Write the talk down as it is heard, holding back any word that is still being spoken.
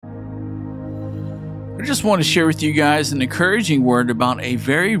I just want to share with you guys an encouraging word about a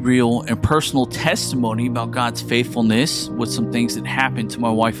very real and personal testimony about God's faithfulness with some things that happened to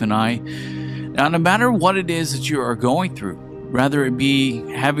my wife and I. Now, no matter what it is that you are going through, whether it be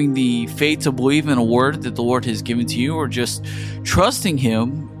having the faith to believe in a word that the Lord has given to you or just trusting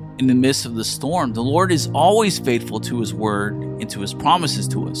Him in the midst of the storm, the Lord is always faithful to His word and to His promises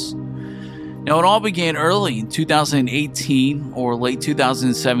to us. Now, it all began early in 2018 or late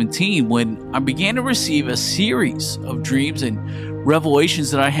 2017 when I began to receive a series of dreams and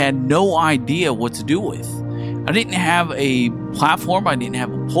revelations that I had no idea what to do with. I didn't have a platform, I didn't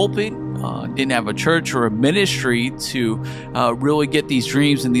have a pulpit, didn't have a church or a ministry to really get these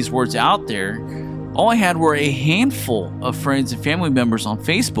dreams and these words out there. All I had were a handful of friends and family members on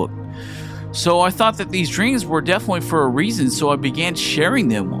Facebook. So I thought that these dreams were definitely for a reason, so I began sharing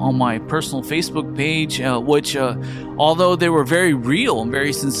them on my personal Facebook page, which, although they were very real and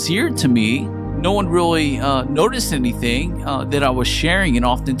very sincere to me, no one really noticed anything that I was sharing, and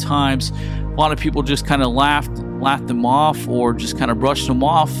oftentimes a lot of people just kind of laughed them off or just kind of brushed them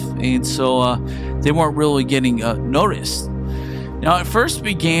off, and so they weren't really getting noticed. Now, it first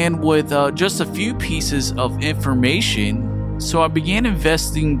began with just a few pieces of information. So I began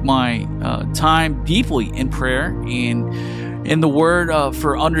investing my time deeply in prayer and in the Word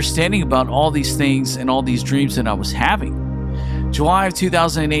for understanding about all these things and all these dreams that I was having. July of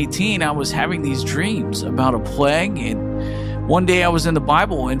 2018, I was having these dreams about a plague, and one day I was in the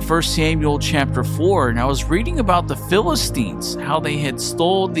Bible in 1 Samuel chapter 4, and I was reading about the Philistines, how they had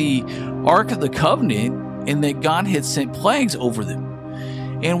stole the Ark of the Covenant and that God had sent plagues over them.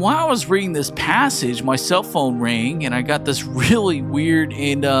 And while I was reading this passage, my cell phone rang, and I got this really weird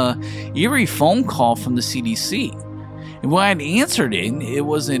and eerie phone call from the CDC. And when I had answered it, it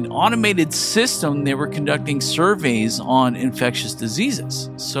was an automated system. They were conducting surveys on infectious diseases.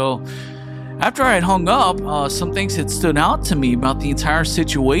 So after I had hung up, some things had stood out to me about the entire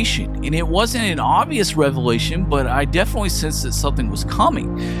situation. And it wasn't an obvious revelation, but I definitely sensed that something was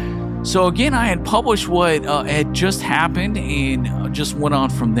coming. So again, I had published what had just happened and just went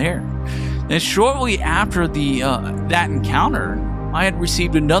on from there. Then shortly after that encounter, I had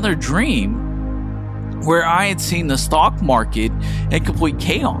received another dream where I had seen the stock market in complete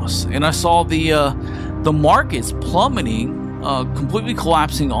chaos, and I saw the markets plummeting, completely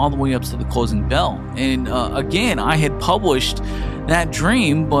collapsing all the way up to the closing bell. And again, I had published that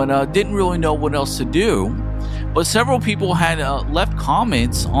dream, but didn't really know what else to do. But several people had left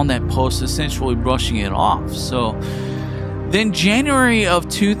comments on that post essentially brushing it off. So then January of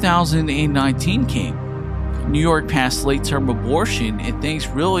 2019 came. New York passed late-term abortion, and things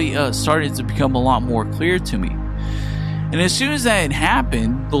really started to become a lot more clear to me. And as soon as that had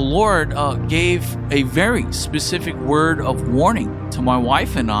happened, the Lord gave a very specific word of warning to my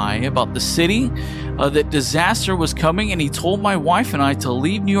wife and I about the city, that disaster was coming, and He told my wife and I to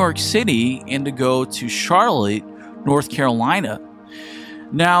leave New York City and to go to Charlotte, North Carolina.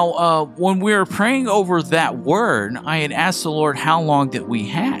 Now, when we were praying over that word, I had asked the Lord how long that we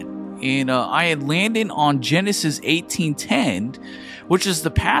had, and I had landed on Genesis 18:10, which is the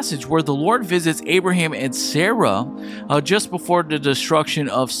passage where the Lord visits Abraham and Sarah just before the destruction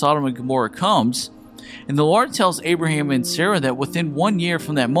of Sodom and Gomorrah comes. And the Lord tells Abraham and Sarah that within 1 year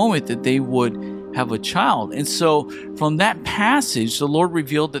from that moment that they would have a child. And so from that passage, the Lord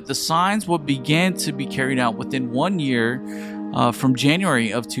revealed that the signs would begin to be carried out within 1 year from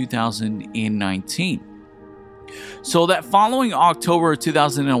January of 2019. So that following October of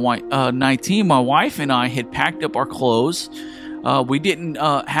 2019, my wife and I had packed up our clothes. We didn't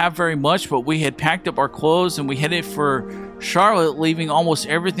have very much, but we had packed up our clothes and we headed for Charlotte, leaving almost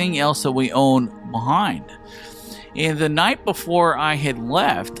everything else that we owned behind. And the night before I had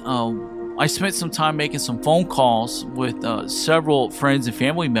left, I spent some time making some phone calls with several friends and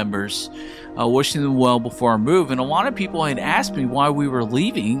family members, wishing them well before our move. And a lot of people had asked me why we were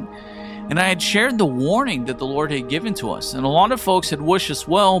leaving, and I had shared the warning that the Lord had given to us. And a lot of folks had wished us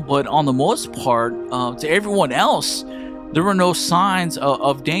well, but on the most part, to everyone else, there were no signs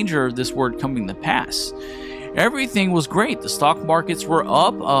of danger of this word coming to pass. Everything was great. The stock markets were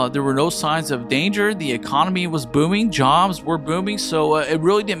up. There were no signs of danger. The economy was booming. Jobs were booming. So it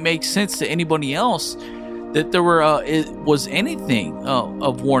really didn't make sense to anybody else that there was anything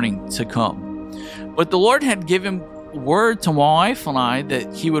of warning to come. But the Lord had given word to my wife and I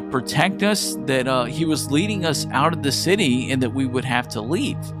that He would protect us, that He was leading us out of the city, and that we would have to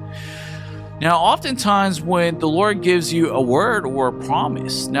leave. Now, oftentimes when the Lord gives you a word or a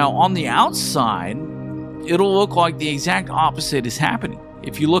promise, now on the outside, it'll look like the exact opposite is happening.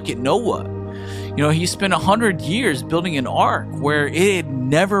 If you look at Noah, He spent 100 years building an ark where it had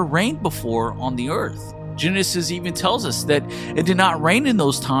never rained before on the earth. Genesis even tells us that it did not rain in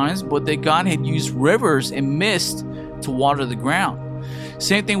those times, but that God had used rivers and mist to water the ground.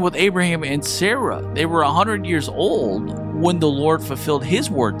 Same thing with Abraham and Sarah. They were 100 years old when the Lord fulfilled his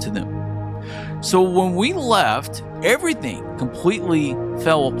word to them. So when we left, everything completely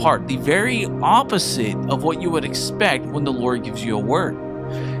fell apart. The very opposite of what you would expect when the Lord gives you a word.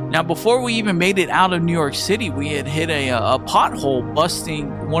 Now, before we even made it out of New York City, we had hit a pothole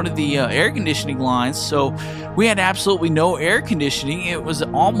busting one of the air conditioning lines. So we had absolutely no air conditioning. It was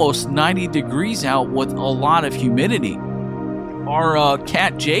almost 90 degrees out with a lot of humidity. Our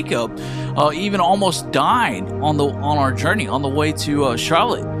cat Jacob even almost died on our journey on the way to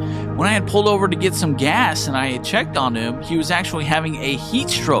Charlotte. When I had pulled over to get some gas and I had checked on him, he was actually having a heat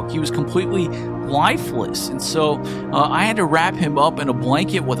stroke. He was completely lifeless. And so I had to wrap him up in a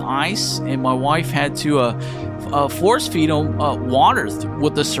blanket with ice, and my wife had to force feed him water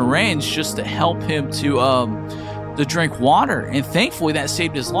with a syringe just to help him to drink water. And thankfully that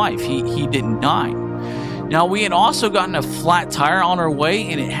saved his life. He didn't die. Now, we had also gotten a flat tire on our way,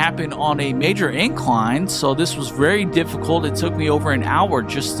 and it happened on a major incline, so this was very difficult. It took me over an hour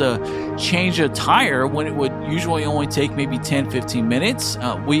just to change a tire when it would usually only take maybe 10-15 minutes.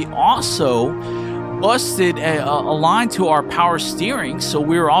 We also busted a line to our power steering, so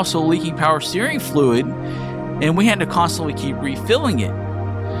we were also leaking power steering fluid, and we had to constantly keep refilling it.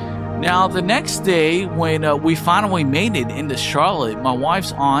 Now, the next day, when we finally made it into Charlotte, my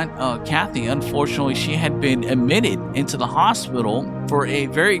wife's aunt, Kathy, unfortunately, she had been admitted into the hospital for a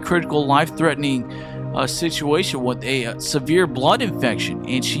very critical, life-threatening situation with a severe blood infection,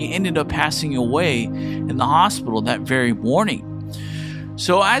 and she ended up passing away in the hospital that very morning.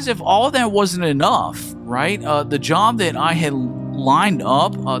 So as if all of that wasn't enough, right, the job that I had lined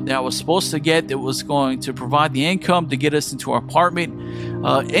up that I was supposed to get, that was going to provide the income to get us into our apartment,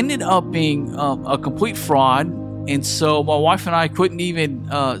 ended up being a complete fraud. And so my wife and I couldn't even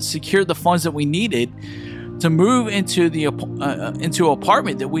secure the funds that we needed to move into an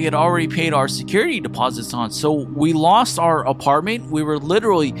apartment that we had already paid our security deposits on. So we lost our apartment. We were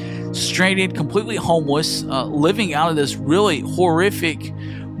literally stranded, completely homeless, living out of this really horrific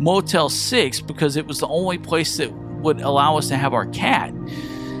Motel 6 because it was the only place that would allow us to have our cat.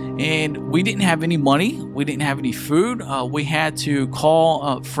 And we didn't have any money. We didn't have any food. We had to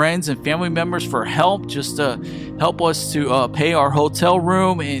call friends and family members for help, just to help us to pay our hotel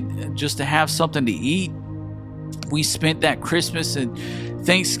room and just to have something to eat. We spent that Christmas and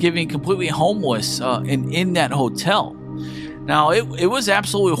Thanksgiving completely homeless and in that hotel. Now, it was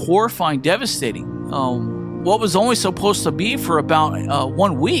absolutely horrifying, devastating. What was only supposed to be for about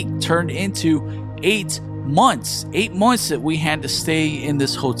 1 week turned into 8 months that we had to stay in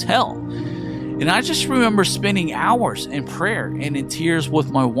this hotel. And I just remember spending hours in prayer and in tears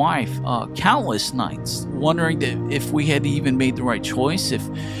with my wife, countless nights, wondering that if we had even made the right choice, if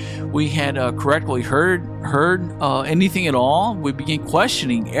we had correctly heard anything at all. We began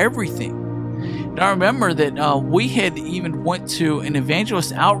questioning everything. And I remember that we had even went to an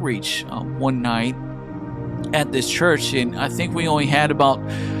evangelist outreach one night at this church, and I think we only had about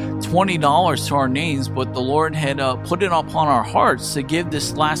 $20 to our names, but the Lord had put it upon our hearts to give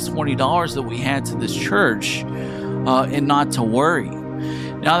this last $20 that we had to this church and not to worry.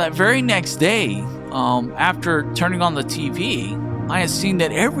 Now, that very next day, after turning on the TV, I had seen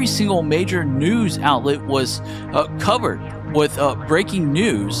that every single major news outlet was covered with breaking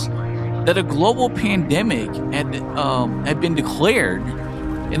news that a global pandemic had been declared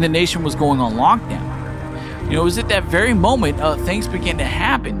and the nation was going on lockdown. It was at that very moment things began to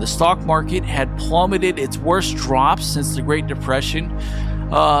happen. The stock market had plummeted its worst drops since the Great Depression.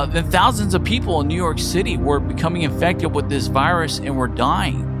 Then thousands of people in New York City were becoming infected with this virus and were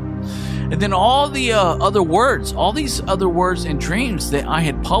dying. And then all these other words and dreams that I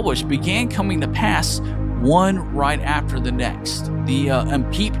had published began coming to pass, one right after the next. The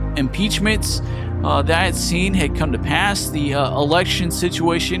impeachments that I had seen had come to pass. The election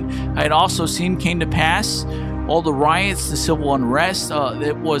situation I had also seen came to pass. All the riots, the civil unrest,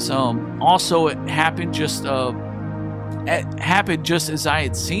 it was also happened just as I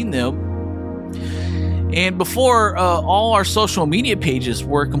had seen them. And before all our social media pages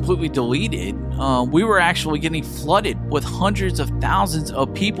were completely deleted, we were actually getting flooded with hundreds of thousands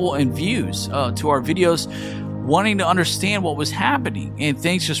of people and views to our videos, wanting to understand what was happening, and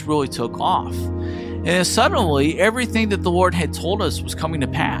things just really took off. And then suddenly, everything that the Lord had told us was coming to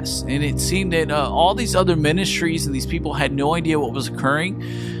pass, and it seemed that all these other ministries and these people had no idea what was occurring.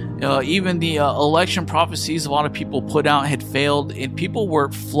 Even the election prophecies a lot of people put out had failed, and people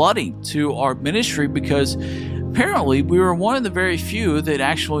were flooding to our ministry because apparently we were one of the very few that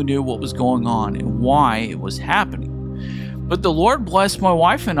actually knew what was going on and why it was happening. But the Lord blessed my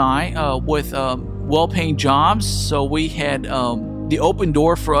wife and I with well-paying jobs, so we had the open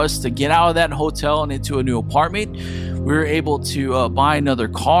door for us to get out of that hotel and into a new apartment. We were able to buy another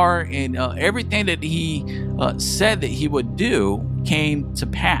car, and everything that he said that he would do came to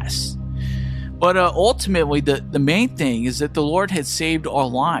pass. But ultimately, the main thing is that the Lord had saved our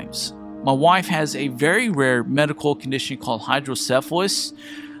lives. My wife has a very rare medical condition called hydrocephalus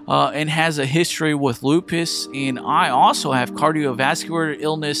and has a history with lupus, and I also have cardiovascular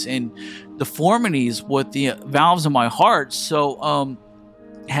illness and deformities with the valves in my heart. So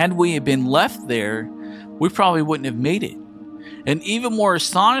had we been left there, we probably wouldn't have made it. And even more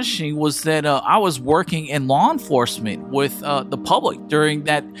astonishing was that I was working in law enforcement with the public during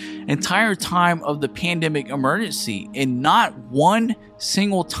that entire time of the pandemic emergency, and not one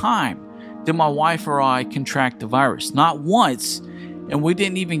single time did my wife or I contract the virus. Not once, and we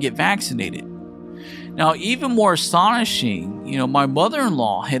didn't even get vaccinated. Now, even more astonishing, my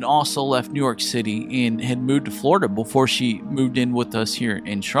mother-in-law had also left New York City and had moved to Florida before she moved in with us here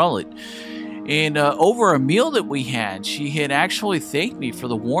in Charlotte. And over a meal that we had, she had actually thanked me for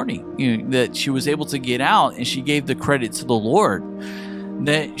the warning, that she was able to get out, and she gave the credit to the Lord.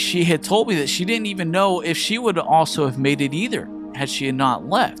 That she had told me that she didn't even know if she would also have made it either had she had not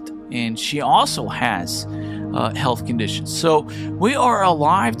left. And she also has health conditions. So we are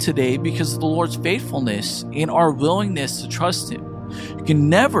alive today because of the Lord's faithfulness and our willingness to trust Him. You can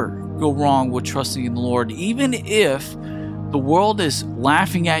never go wrong with trusting in the Lord, even if the world is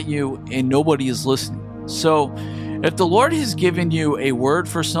laughing at you and nobody is listening. So if the Lord has given you a word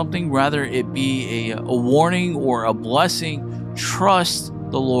for something, whether it be a warning or a blessing, trust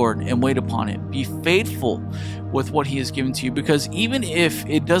the Lord and wait upon it. Be faithful with what He has given to you, because even if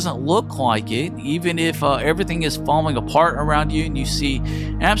it doesn't look like it, even if everything is falling apart around you and you see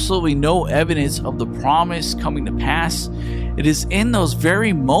absolutely no evidence of the promise coming to pass, it is in those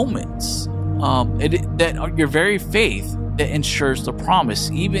very moments that your very faith that ensures the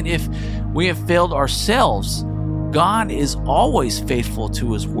promise. Even if we have failed ourselves, God is always faithful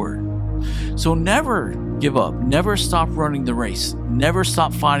to His word. So never give up. Never stop running the race. Never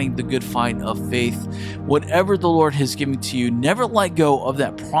stop fighting the good fight of faith. Whatever the Lord has given to you, never let go of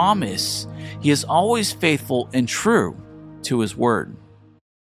that promise. He is always faithful and true to His word.